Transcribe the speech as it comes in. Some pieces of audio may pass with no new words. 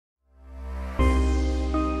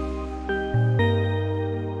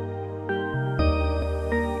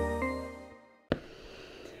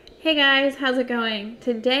Hey guys, how's it going?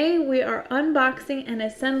 Today we are unboxing and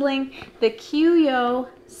assembling the QYO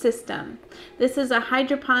system. This is a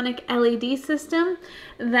hydroponic LED system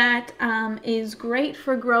that is great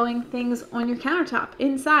for growing things on your countertop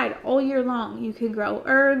inside all year long. You can grow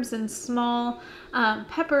herbs and small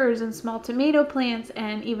peppers and small tomato plants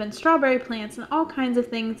and even strawberry plants and all kinds of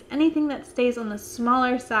things. Anything that stays on the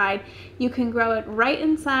smaller side, you can grow it right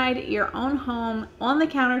inside your own home on the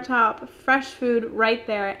countertop, fresh food right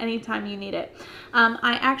there anytime you need it.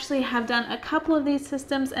 I actually have done a couple of these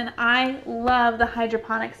systems and I love the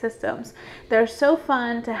hydroponic systems. They're so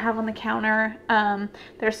fun to have on the counter.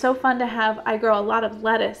 They're so fun to have. I grow a lot of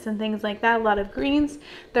lettuce and things like that, a lot of greens.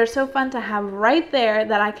 They're so fun to have right there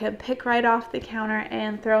that I can pick right off the counter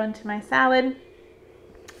and throw into my salad.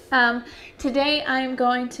 Today I'm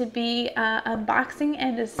going to be unboxing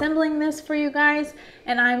and assembling this for you guys,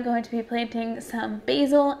 and I'm going to be planting some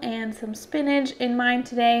basil and some spinach in mine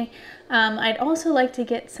today. I'd also like to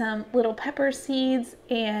get some little pepper seeds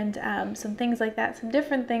and some things like that, some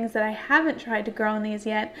different things that I haven't tried to grow in these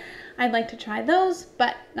yet. I'd like to try those,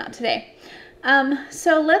 but not today.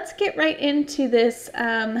 So let's get right into this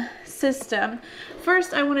system.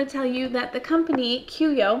 First, I want to tell you that the company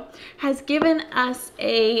QYO has given us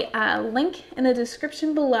a link in the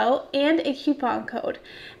description below and a coupon code.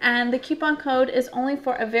 And the coupon code is only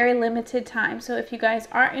for a very limited time. So if you guys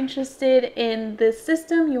are interested in this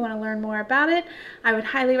system, you want to learn more about it, I would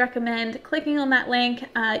highly recommend clicking on that link,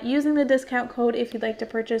 using the discount code if you'd like to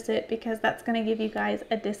purchase it, because that's going to give you guys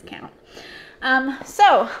a discount.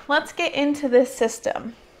 So let's get into this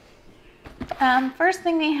system. First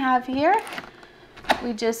thing we have here,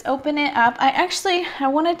 we just open it up. I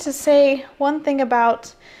wanted to say one thing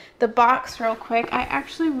about the box real quick. I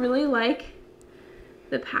actually really like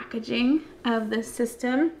the packaging of this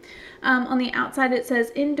system. On the outside it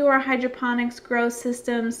says indoor hydroponics grow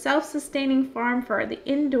system, self-sustaining farm for the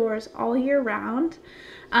indoors all year round.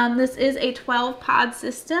 This is a 12 pod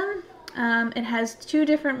system. It has 2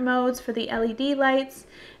 different modes for the LED lights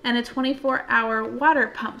and a 24-hour water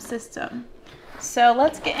pump system. So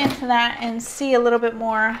let's get into that and see a little bit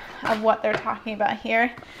more of what they're talking about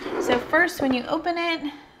here. So first, when you open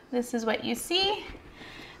it, this is what you see.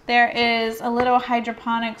 There is a little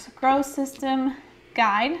hydroponics grow system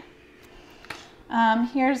guide.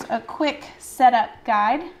 Here's a quick setup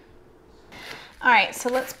guide. All right, so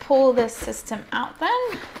let's pull this system out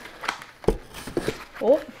then.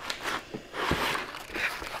 Oh.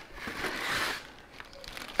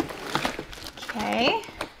 Okay,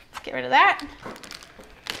 let's get rid of that.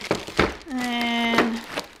 And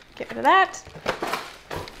get rid of that.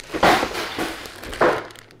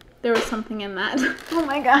 There was something in that. Oh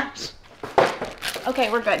my gosh. Okay,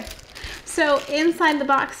 we're good. So inside the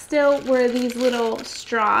box still were these little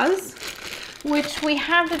straws, which we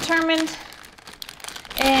have determined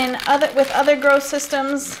with other grow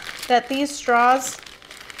systems that these straws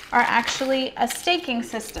are actually a staking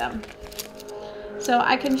system. So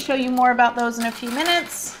I can show you more about those in a few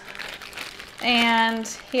minutes. And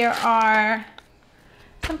here are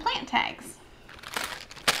some plant tags.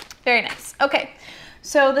 Very nice. Okay,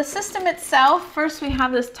 so the system itself, first we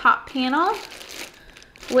have this top panel,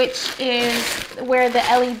 which is where the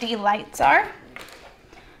LED lights are.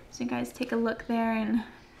 So you guys take a look there and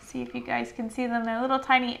see if you guys can see them. They're little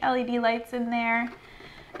tiny LED lights in there.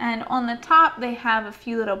 And on the top, they have a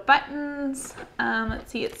few little buttons.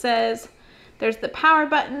 Let's see, it says, there's the power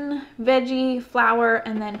button, veggie, flower,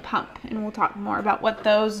 and then pump. And we'll talk more about what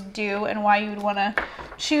those do and why you would want to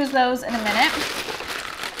choose those in a minute.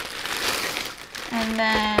 And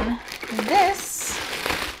then this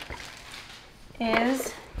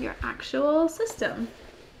is your actual system.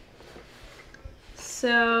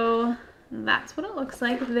 So that's what it looks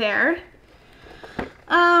like there.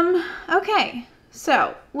 Okay,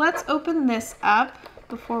 so let's open this up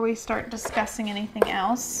before we start discussing anything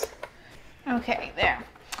else. Okay, there.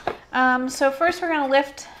 So first we're going to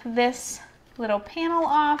lift this little panel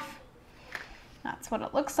off. That's what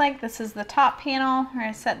it looks like. This is the top panel. We're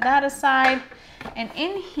going to set that aside. And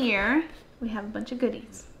in here, we have a bunch of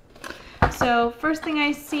goodies. So first thing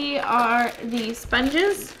I see are the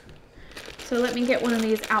sponges. So let me get one of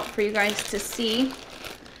these out for you guys to see.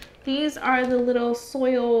 These are the little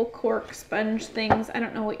soil cork sponge things. I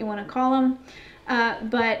don't know what you want to call them.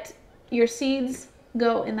 But your seeds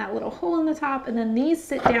go in that little hole in the top, and then these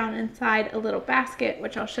sit down inside a little basket,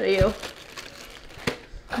 which I'll show you.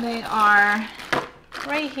 They are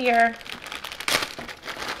right here.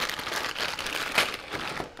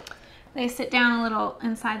 They sit down a little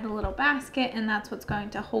inside the little basket, and that's what's going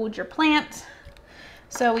to hold your plant.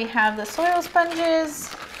 So we have the soil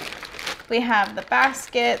sponges, We have the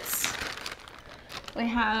baskets. We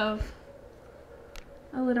have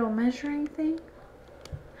a little measuring thing.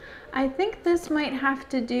 I think this might have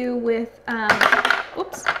to do with,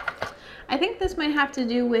 oops. I think this might have to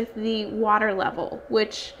do with the water level,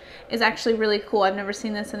 which is actually really cool. I've never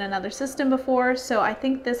seen this in another system before, so I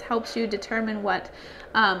think this helps you determine what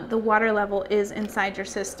the water level is inside your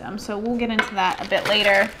system. So we'll get into that a bit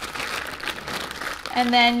later.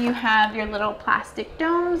 And then you have your little plastic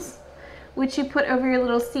domes, which you put over your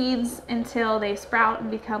little seeds until they sprout and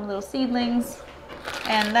become little seedlings.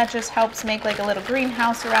 And that just helps make like a little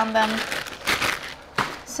greenhouse around them.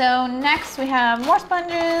 So next we have more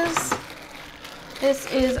sponges. This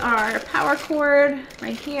is our power cord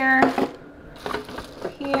right here.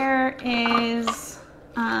 Here is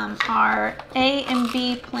our A and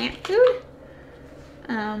B plant food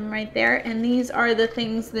right there. And these are the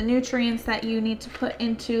things, the nutrients that you need to put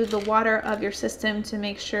into the water of your system to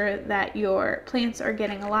make sure that your plants are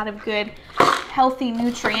getting a lot of good, healthy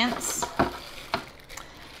nutrients.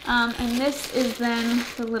 And this is then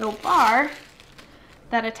the little bar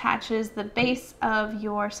that attaches the base of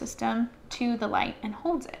your system to the light and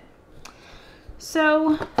holds it.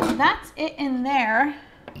 So that's it in there.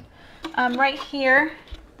 Right here,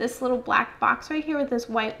 this little black box right here with this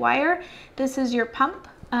white wire, this is your pump.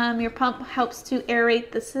 Your pump helps to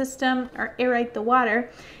aerate the system, or aerate the water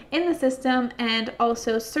in the system, and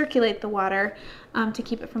also circulate the water to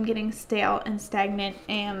keep it from getting stale and stagnant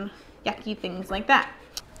and yucky things like that.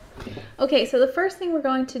 Okay, so the first thing we're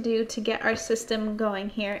going to do to get our system going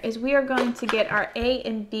here is we are going to get our A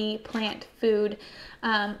and B plant food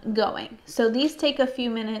going. So these take a few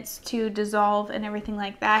minutes to dissolve and everything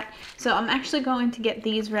like that. So I'm actually going to get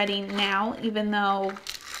these ready now, even though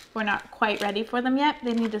we're not quite ready for them yet.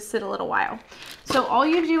 They need to sit a little while. So all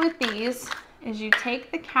you do with these is you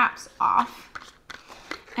take the caps off,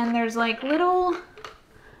 and there's like little,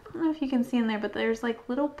 I don't know if you can see in there, but there's like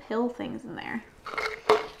little pill things in there.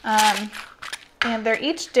 And they're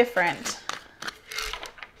each different.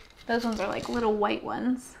 Those ones are like little white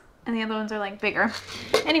ones, and the other ones are like bigger.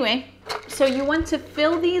 Anyway, so you want to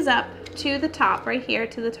fill these up to the top right here,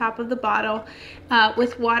 to the top of the bottle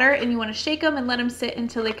with water, and you want to shake them and let them sit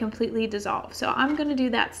until they completely dissolve. So I'm going to do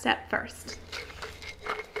that step first.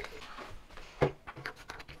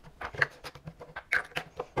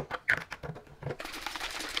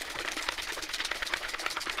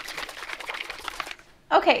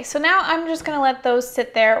 Okay, so now I'm just going to let those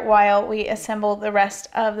sit there while we assemble the rest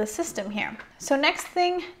of the system here. So next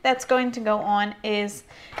thing that's going to go on is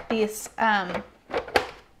this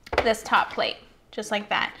top plate, just like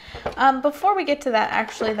that. Before we get to that,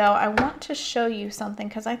 actually though, I want to show you something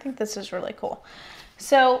because I think this is really cool.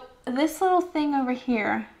 So this little thing over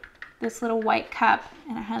here, this little white cup,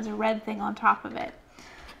 and it has a red thing on top of it.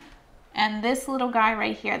 And this little guy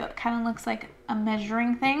right here that kind of looks like a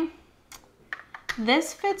measuring thing.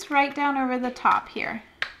 This fits right down over the top here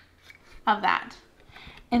of that.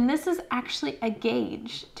 And this is actually a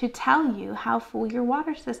gauge to tell you how full your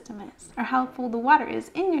water system is, or how full the water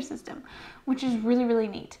is in your system, which is really, really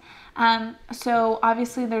neat. So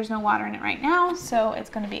obviously there's no water in it right now, so it's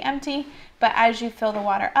going to be empty. But as you fill the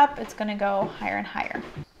water up, it's going to go higher and higher.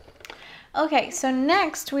 Okay, so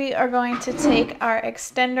next we are going to take our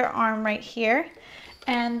extender arm right here.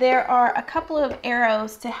 And there are a couple of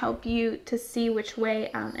arrows to help you to see which way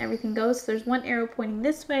everything goes. So there's one arrow pointing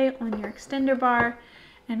this way on your extender bar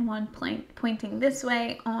and one pointing this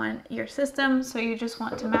way on your system. So you just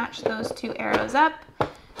want to match those two arrows up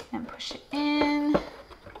and push it in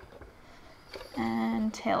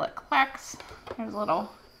until it collects. There's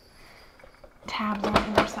little tabs on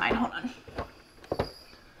either side. Hold on.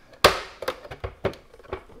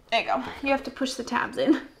 There you go. You have to push the tabs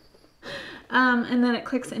in. And then it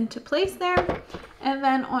clicks into place there. And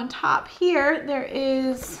then on top here, there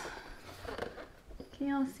is, can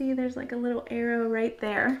y'all see there's like a little arrow right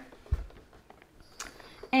there.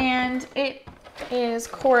 And it is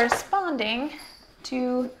corresponding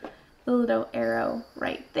to the little arrow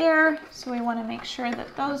right there. So we want to make sure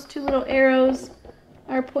that those two little arrows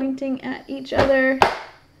are pointing at each other.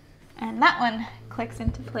 And that one clicks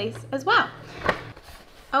into place as well.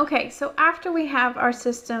 Okay, so after we have our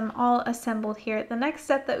system all assembled here, the next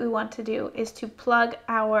step that we want to do is to plug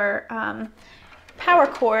our power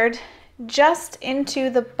cord just into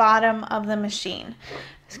the bottom of the machine.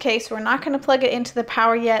 Okay, so we're not going to plug it into the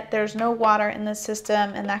power yet. There's no water in the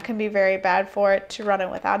system, and that can be very bad for it to run it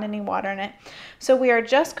without any water in it. So we are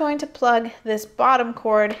just going to plug this bottom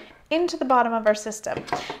cord into the bottom of our system.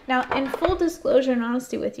 Now, in full disclosure and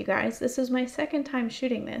honesty with you guys, this is my second time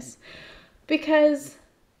shooting this because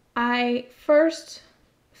I first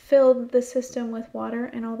filled the system with water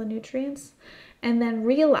and all the nutrients, and then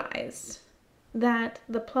realized that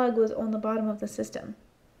the plug was on the bottom of the system.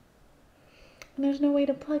 And there's no way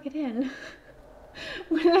to plug it in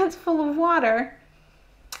when that's full of water.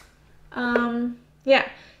 Yeah,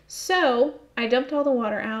 so I dumped all the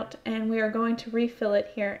water out and we are going to refill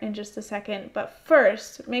it here in just a second. But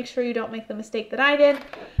first, make sure you don't make the mistake that I did.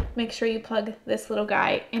 Make sure you plug this little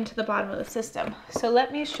guy into the bottom of the system. So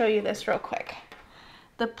let me show you this real quick.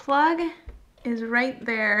 The plug is right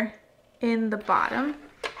there in the bottom.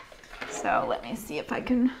 So let me see if I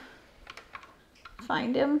can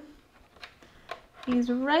find him.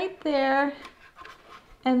 He's right there.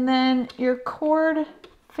 And then your cord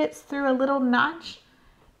fits through a little notch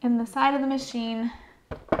in the side of the machine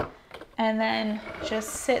and then just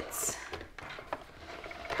sits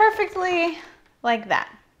perfectly like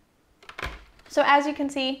that. So as you can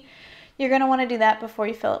see, you're going to want to do that before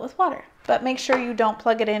you fill it with water, but make sure you don't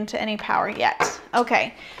plug it into any power yet.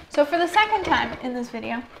 Okay, so for the second time in this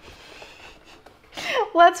video,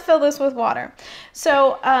 let's fill this with water.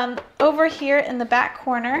 So over here in the back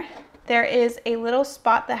corner, there is a little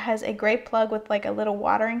spot that has a gray plug with like a little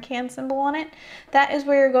watering can symbol on it. That is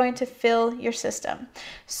where you're going to fill your system.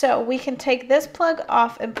 So we can take this plug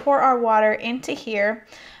off and pour our water into here.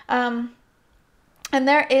 And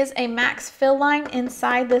there is a max fill line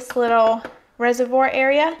inside this little reservoir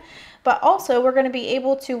area. But also we're going to be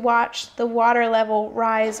able to watch the water level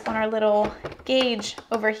rise on our little gauge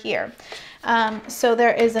over here. So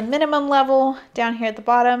there is a minimum level down here at the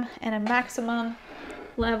bottom and a maximum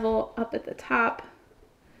level up at the top.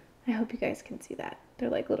 I hope you guys can see that. They're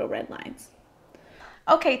like little red lines.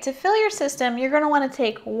 Okay, to fill your system, you're going to want to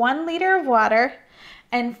take 1 liter of water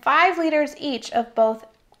and 5 liters each of both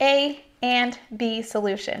A and B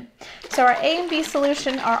solution. So our A and B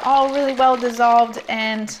solution are all really well dissolved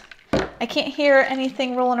and I can't hear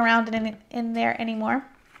anything rolling around in there anymore.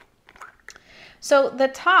 So the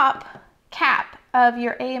top cap of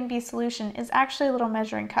your A and B solution is actually a little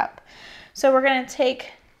measuring cup. So we're going to take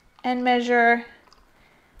and measure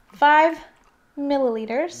 5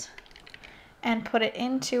 milliliters and put it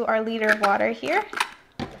into our liter of water here.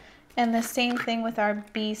 And the same thing with our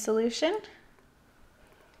B solution.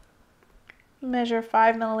 Measure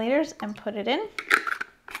 5 milliliters and put it in.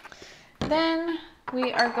 Then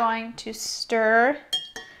we are going to stir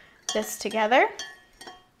this together.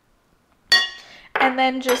 And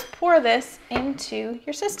then just pour this into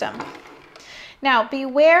your system. Now,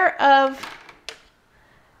 beware of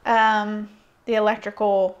the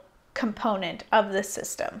electrical component of this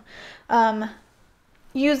system.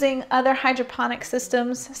 Using other hydroponic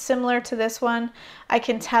systems similar to this one, I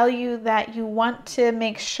can tell you that you want to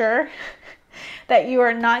make sure that you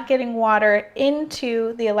are not getting water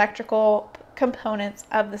into the electrical components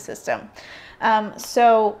of the system.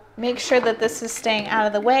 So make sure that this is staying out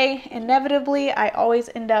of the way. Inevitably, I always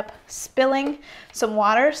end up spilling some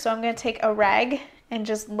water, so I'm going to take a rag and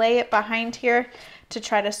just lay it behind here to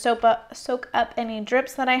try to soak up any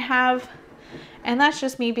drips that I have. And that's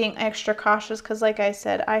just me being extra cautious because, like I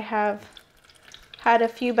said, I have had a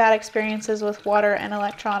few bad experiences with water and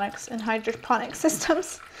electronics in hydroponic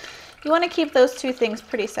systems. You want to keep those two things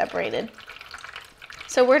pretty separated.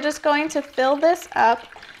 So we're just going to fill this up.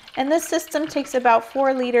 And this system takes about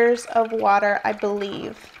 4 liters of water, I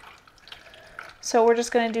believe. So we're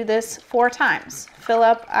just going to do this 4 times. Fill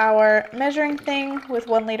up our measuring thing with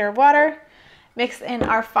 1 liter of water. Mix in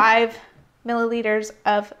our 5 milliliters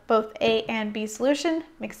of both A and B solution.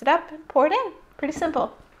 Mix it up and pour it in. Pretty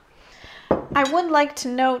simple. I would like to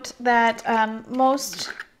note that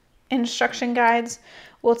most instruction guides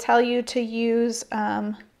will tell you to use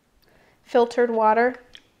filtered water.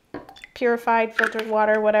 Purified, filtered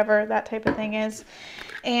water, whatever that type of thing is.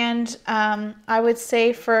 And I would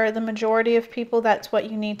say for the majority of people, that's what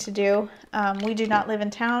you need to do. We do not live in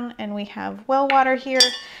town and we have well water here.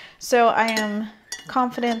 So I am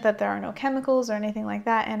confident that there are no chemicals or anything like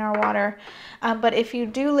that in our water. But if you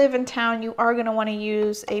do live in town, you are going to want to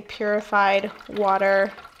use a purified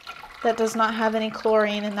water that does not have any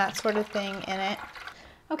chlorine and that sort of thing in it.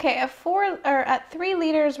 Okay, at 3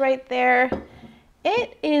 liters right there,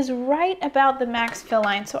 it is right about the max fill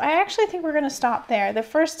line. So I actually think we're going to stop there. The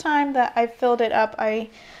first time that I filled it up,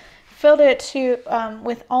 I filled it to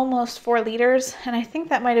with almost 4 liters, and I think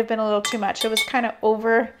that might have been a little too much. It was kind of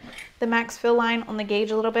over the max fill line on the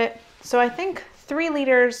gauge a little bit. So I think 3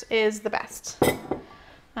 liters is the best.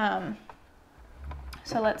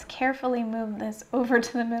 So let's carefully move this over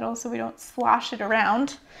to the middle so we don't slosh it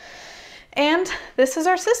around. And this is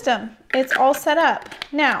our system. It's all set up.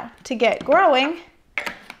 Now, to get growing,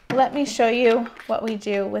 let me show you what we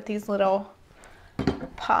do with these little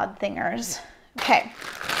pod thingers. Okay,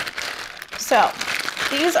 so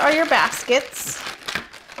these are your baskets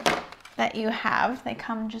that you have. They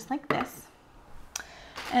come just like this.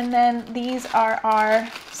 And then these are our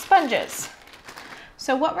sponges.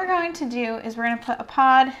 So what we're going to do is we're going to put a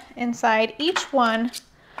pod inside each one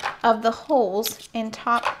of the holes in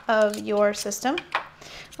top of your system.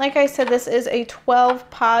 Like I said, this is a 12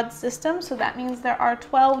 pod system, so that means there are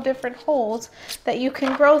 12 different holes that you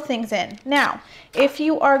can grow things in. Now, if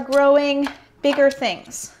you are growing bigger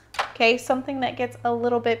things, okay, something that gets a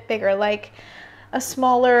little bit bigger, like a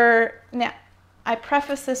smaller, now I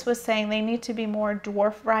preface this with saying they need to be more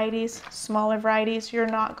dwarf varieties, smaller varieties. You're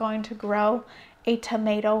not going to grow a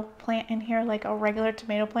tomato plant in here, like a regular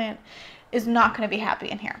tomato plant is not going to be happy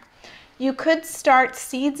in here. You could start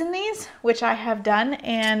seeds in these, which I have done,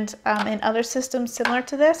 and in other systems similar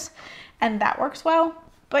to this, and that works well,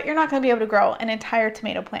 but you're not going to be able to grow an entire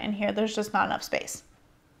tomato plant in here. There's just not enough space.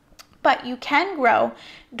 But you can grow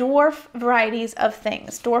dwarf varieties of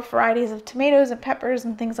things, dwarf varieties of tomatoes and peppers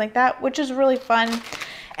and things like that, which is really fun.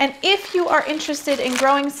 And if you are interested in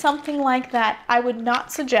growing something like that, I would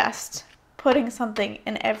not suggest putting something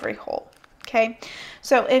in every hole. Okay,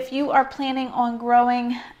 so if you are planning on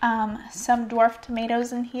growing some dwarf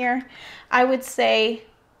tomatoes in here, I would say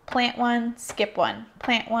plant one, skip one,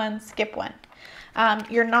 plant one, skip one.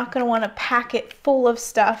 You're not going to want to pack it full of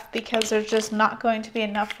stuff because there's just not going to be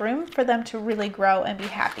enough room for them to really grow and be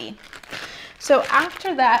happy. So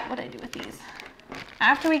after that, what do I do with these?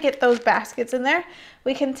 After we get those baskets in there,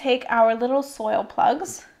 we can take our little soil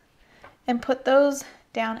plugs and put those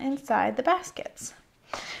down inside the baskets.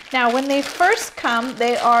 Now, when they first come,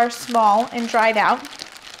 they are small and dried out,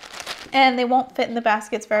 and they won't fit in the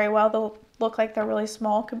baskets very well. They'll look like they're really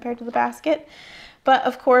small compared to the basket. But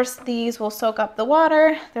of course, these will soak up the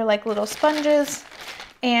water. They're like little sponges,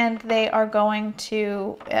 and they are going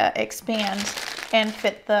to expand and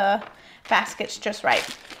fit the baskets just right.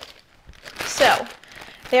 So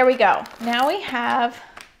there we go. Now we have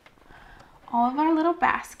all of our little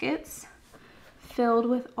baskets filled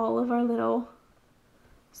with all of our little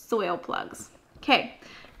soil plugs. Okay,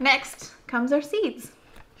 next comes our seeds.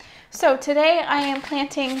 So today I am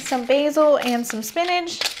planting some basil and some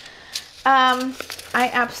spinach. I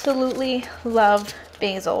absolutely love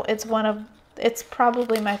basil. It's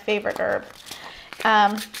probably my favorite herb.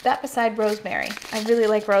 That beside rosemary. I really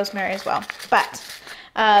like rosemary as well. But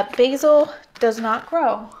basil does not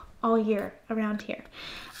grow all year around here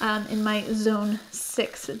in my zone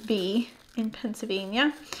 6B in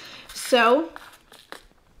Pennsylvania. So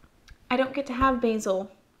I don't get to have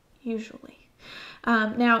basil usually.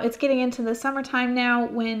 Now it's getting into the summertime now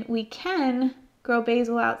when we can grow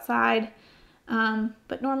basil outside,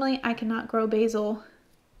 but normally I cannot grow basil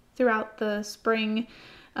throughout the spring,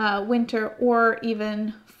 winter, or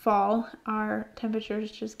even fall. Our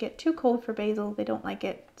temperatures just get too cold for basil. They don't like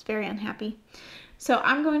it. It's very unhappy. So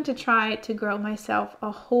I'm going to try to grow myself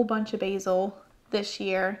a whole bunch of basil this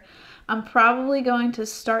year. I'm probably going to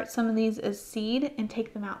start some of these as seed and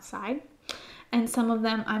take them outside. And some of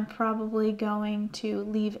them I'm probably going to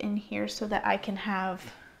leave in here so that I can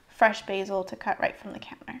have fresh basil to cut right from the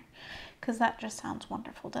counter. Because that just sounds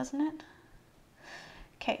wonderful, doesn't it?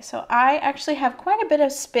 Okay, so I actually have quite a bit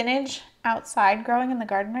of spinach outside growing in the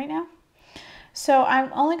garden right now. So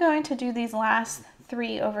I'm only going to do these last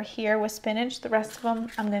 3 over here with spinach. The rest of them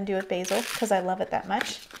I'm going to do with basil because I love it that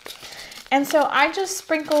much. And so I just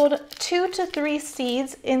sprinkled 2 to 3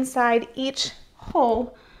 seeds inside each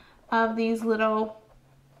hole of these little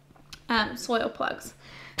soil plugs,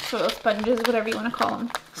 soil sponges, whatever you want to call them.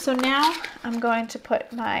 So now I'm going to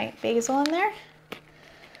put my basil in there.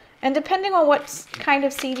 And depending on what kind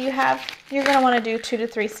of seed you have, you're going to want to do 2 to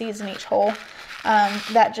 3 seeds in each hole.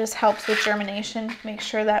 That just helps with germination. Make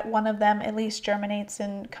sure that one of them at least germinates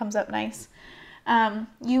and comes up nice.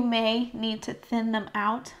 You may need to thin them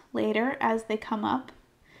out later as they come up.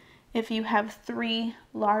 If you have 3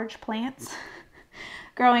 large plants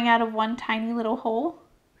growing out of one tiny little hole,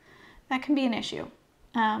 that can be an issue.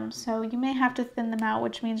 So you may have to thin them out,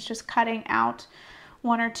 which means just cutting out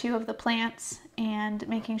 1 or 2 of the plants and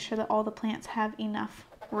making sure that all the plants have enough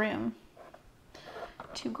room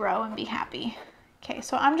to grow and be happy. Okay,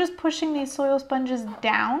 so I'm just pushing these soil sponges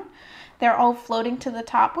down. They're all floating to the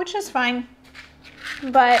top, which is fine.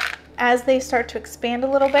 But as they start to expand a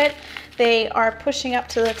little bit, they are pushing up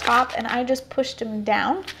to the top, and I just pushed them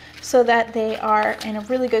down so that they are in a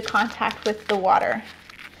really good contact with the water.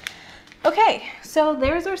 Okay, so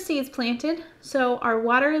there's our seeds planted. So our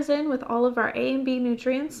water is in with all of our A and B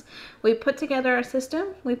nutrients. We put together our system,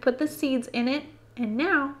 we put the seeds in it, and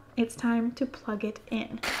now it's time to plug it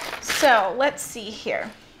in. So let's see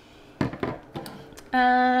here.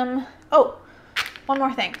 Oh, one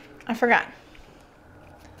more thing. I forgot.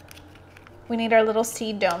 We need our little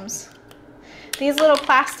seed domes. These little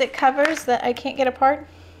plastic covers that I can't get apart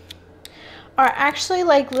are actually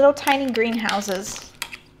like little tiny greenhouses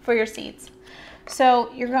for your seeds.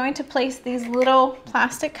 So you're going to place these little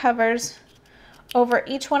plastic covers over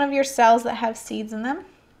each one of your cells that have seeds in them.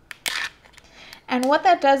 And what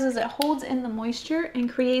that does is it holds in the moisture and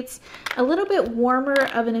creates a little bit warmer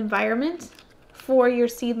of an environment for your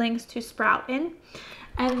seedlings to sprout in.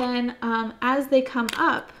 And then as they come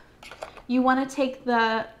up, you want to take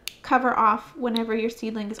the cover off whenever your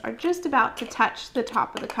seedlings are just about to touch the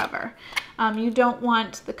top of the cover. You don't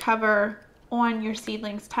want the cover on your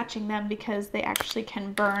seedlings touching them because they actually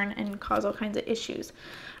can burn and cause all kinds of issues.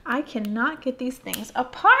 I cannot get these things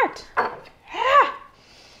apart.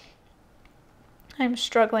 I'm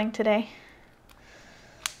struggling today.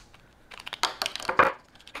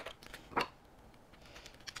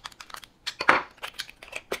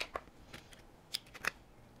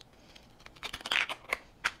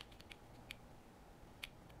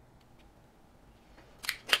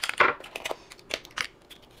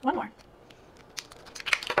 One more.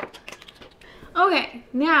 Okay,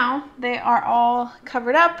 now they are all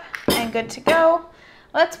covered up and good to go.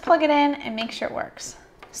 Let's plug it in and make sure it works.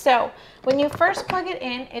 So when you first plug it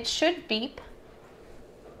in, it should beep.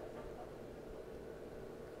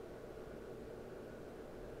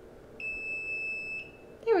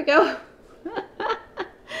 There we go.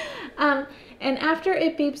 And after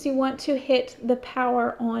it beeps, you want to hit the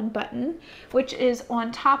power on button, which is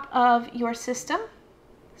on top of your system.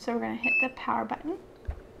 So we're going to hit the power button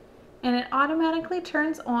and it automatically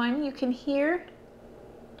turns on. You can hear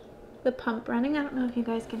the pump running. I don't know if you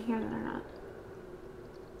guys can hear that or not.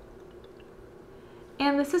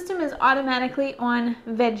 And the system is automatically on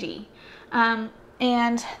veggie.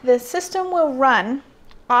 And the system will run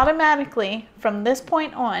automatically from this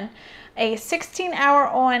point on a 16-hour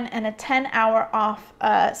on and a 10-hour off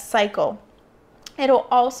cycle. It'll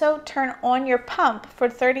also turn on your pump for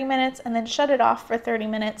 30 minutes and then shut it off for 30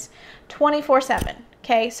 minutes 24/7.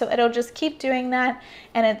 Okay, so it'll just keep doing that,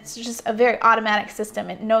 and it's just a very automatic system.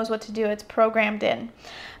 It knows what to do. It's programmed in.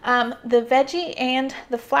 The veggie and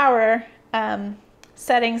the flower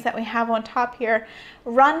settings that we have on top here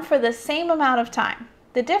run for the same amount of time.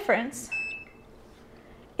 The difference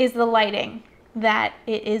is the lighting that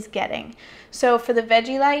it is getting. So for the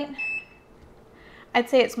veggie light, I'd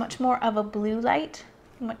say it's much more of a blue light,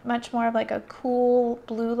 much more of like a cool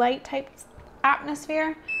blue light type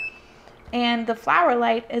atmosphere. And the flower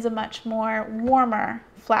light is a much more warmer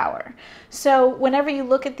flower. So whenever you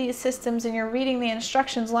look at these systems and you're reading the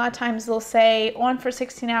instructions, a lot of times they'll say on for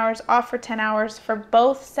 16 hours, off for 10 hours for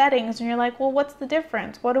both settings. And you're like, well, what's the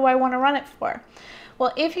difference? What do I want to run it for?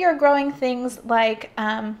 Well, if you're growing things like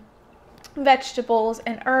vegetables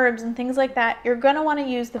and herbs and things like that, you're going to want to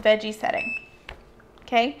use the veggie setting.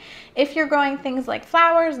 Okay, if you're growing things like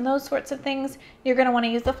flowers and those sorts of things, you're going to want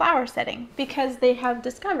to use the flower setting because they have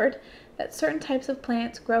discovered that certain types of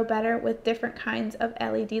plants grow better with different kinds of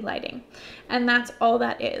LED lighting. And that's all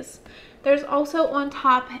that is. There's also on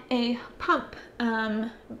top a pump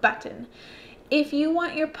button. If you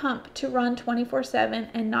want your pump to run 24/7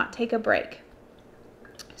 and not take a break,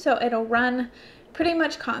 so it'll run pretty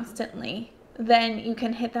much constantly, then you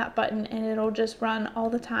can hit that button and it'll just run all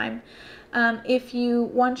the time. If you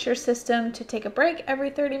want your system to take a break every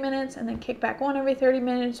 30 minutes and then kick back on every 30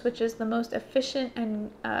 minutes, which is the most efficient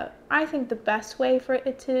and I think the best way for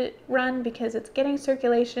it to run because it's getting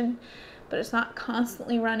circulation, but it's not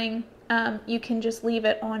constantly running, you can just leave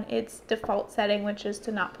it on its default setting, which is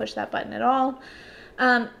to not push that button at all.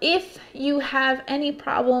 If you have any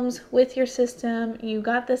problems with your system, you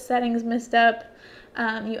got the settings messed up,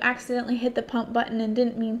 you accidentally hit the pump button and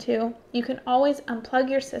didn't mean to, you can always unplug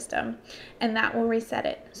your system and that will reset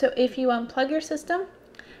it. So if you unplug your system,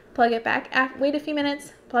 plug it back, wait a few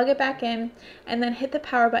minutes, plug it back in, and then hit the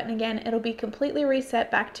power button again, it'll be completely reset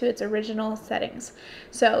back to its original settings.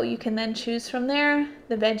 So you can then choose from there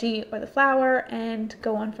the veggie or the flower and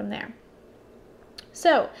go on from there.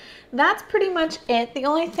 So that's pretty much it. The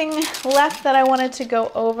only thing left that I wanted to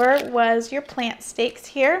go over was your plant stakes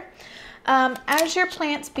here. As your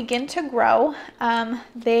plants begin to grow,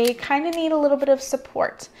 they kind of need a little bit of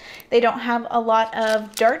support. They don't have a lot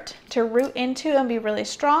of dirt to root into and be really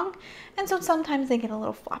strong, and so sometimes they get a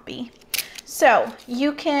little floppy. So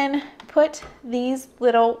you can put these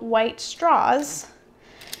little white straws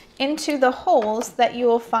into the holes that you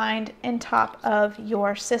will find in top of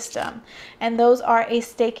your system. And those are a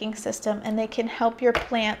staking system, and they can help your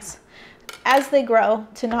plants as they grow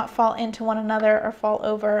to not fall into one another or fall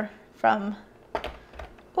over from,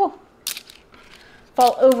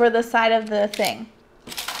 fall over the side of the thing.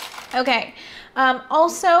 Okay,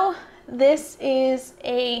 also this is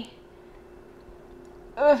a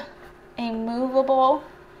movable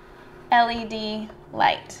LED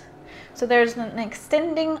light. So there's an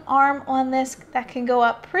extending arm on this that can go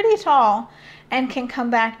up pretty tall and can come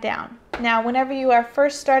back down. Now, whenever you are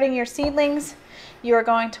first starting your seedlings, you are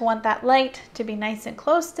going to want that light to be nice and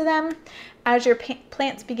close to them. As your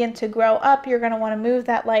plants begin to grow up, you're going to want to move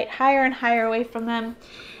that light higher and higher away from them.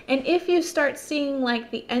 And if you start seeing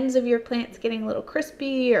like the ends of your plants getting a little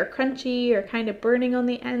crispy or crunchy or kind of burning on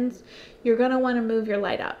the ends, you're going to want to move your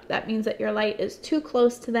light up. That means that your light is too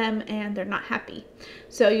close to them and they're not happy.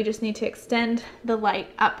 So you just need to extend the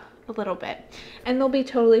light up a little bit and they'll be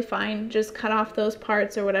totally fine. Just cut off those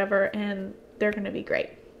parts or whatever and they're going to be great.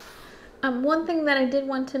 One thing that I did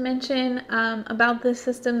want to mention about this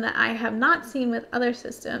system that I have not seen with other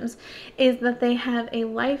systems is that they have a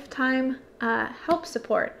lifetime help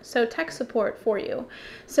support, so tech support for you.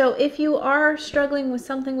 So if you are struggling with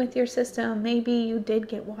something with your system, maybe you did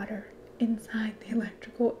get water inside the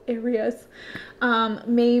electrical areas.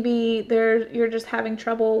 Maybe you're just having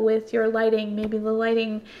trouble with your lighting. Maybe the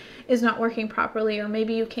lighting is not working properly, or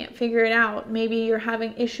maybe you can't figure it out. Maybe you're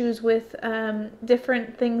having issues with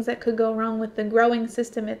different things that could go wrong with the growing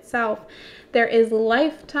system itself. There is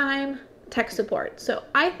lifetime tech support. So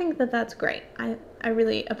I think that that's great. I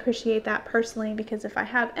really appreciate that personally, because if I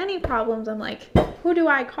have any problems, I'm like, who do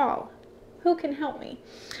I call? Who can help me?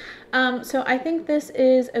 So I think this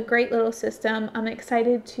is a great little system. I'm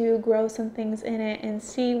excited to grow some things in it and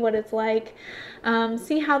see what it's like,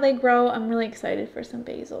 see how they grow. I'm really excited for some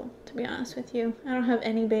basil, to be honest with you. I don't have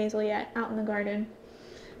any basil yet out in the garden.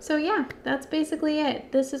 So yeah, that's basically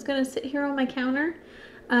it. This is going to sit here on my counter.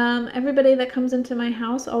 Everybody that comes into my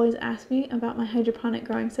house always asks me about my hydroponic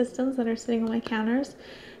growing systems that are sitting on my counters.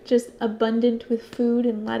 Just abundant with food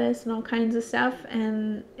and lettuce and all kinds of stuff,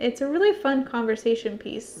 and it's a really fun conversation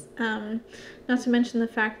piece. Not to mention the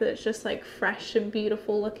fact that it's just like fresh and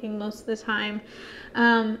beautiful looking most of the time.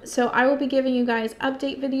 So I will be giving you guys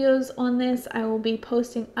update videos on this. I will be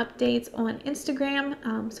posting updates on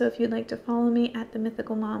Instagram. So if you'd like to follow me at The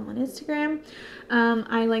Mythical Mom on Instagram,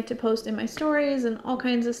 I like to post in my stories and all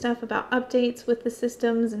kinds of stuff about updates with the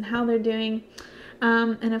systems and how they're doing.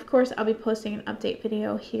 And of course, I'll be posting an update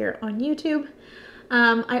video here on YouTube.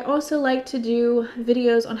 I also like to do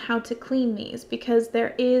videos on how to clean these, because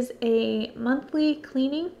there is a monthly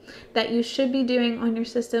cleaning that you should be doing on your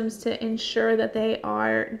systems to ensure that they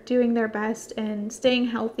are doing their best and staying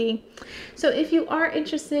healthy. So if you are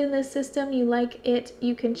interested in this system, you like it,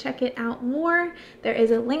 you can check it out more. There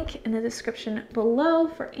is a link in the description below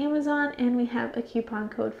for Amazon, and we have a coupon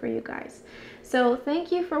code for you guys. So thank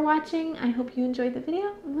you for watching. I hope you enjoyed the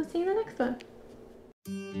video, and we'll see you in the next one.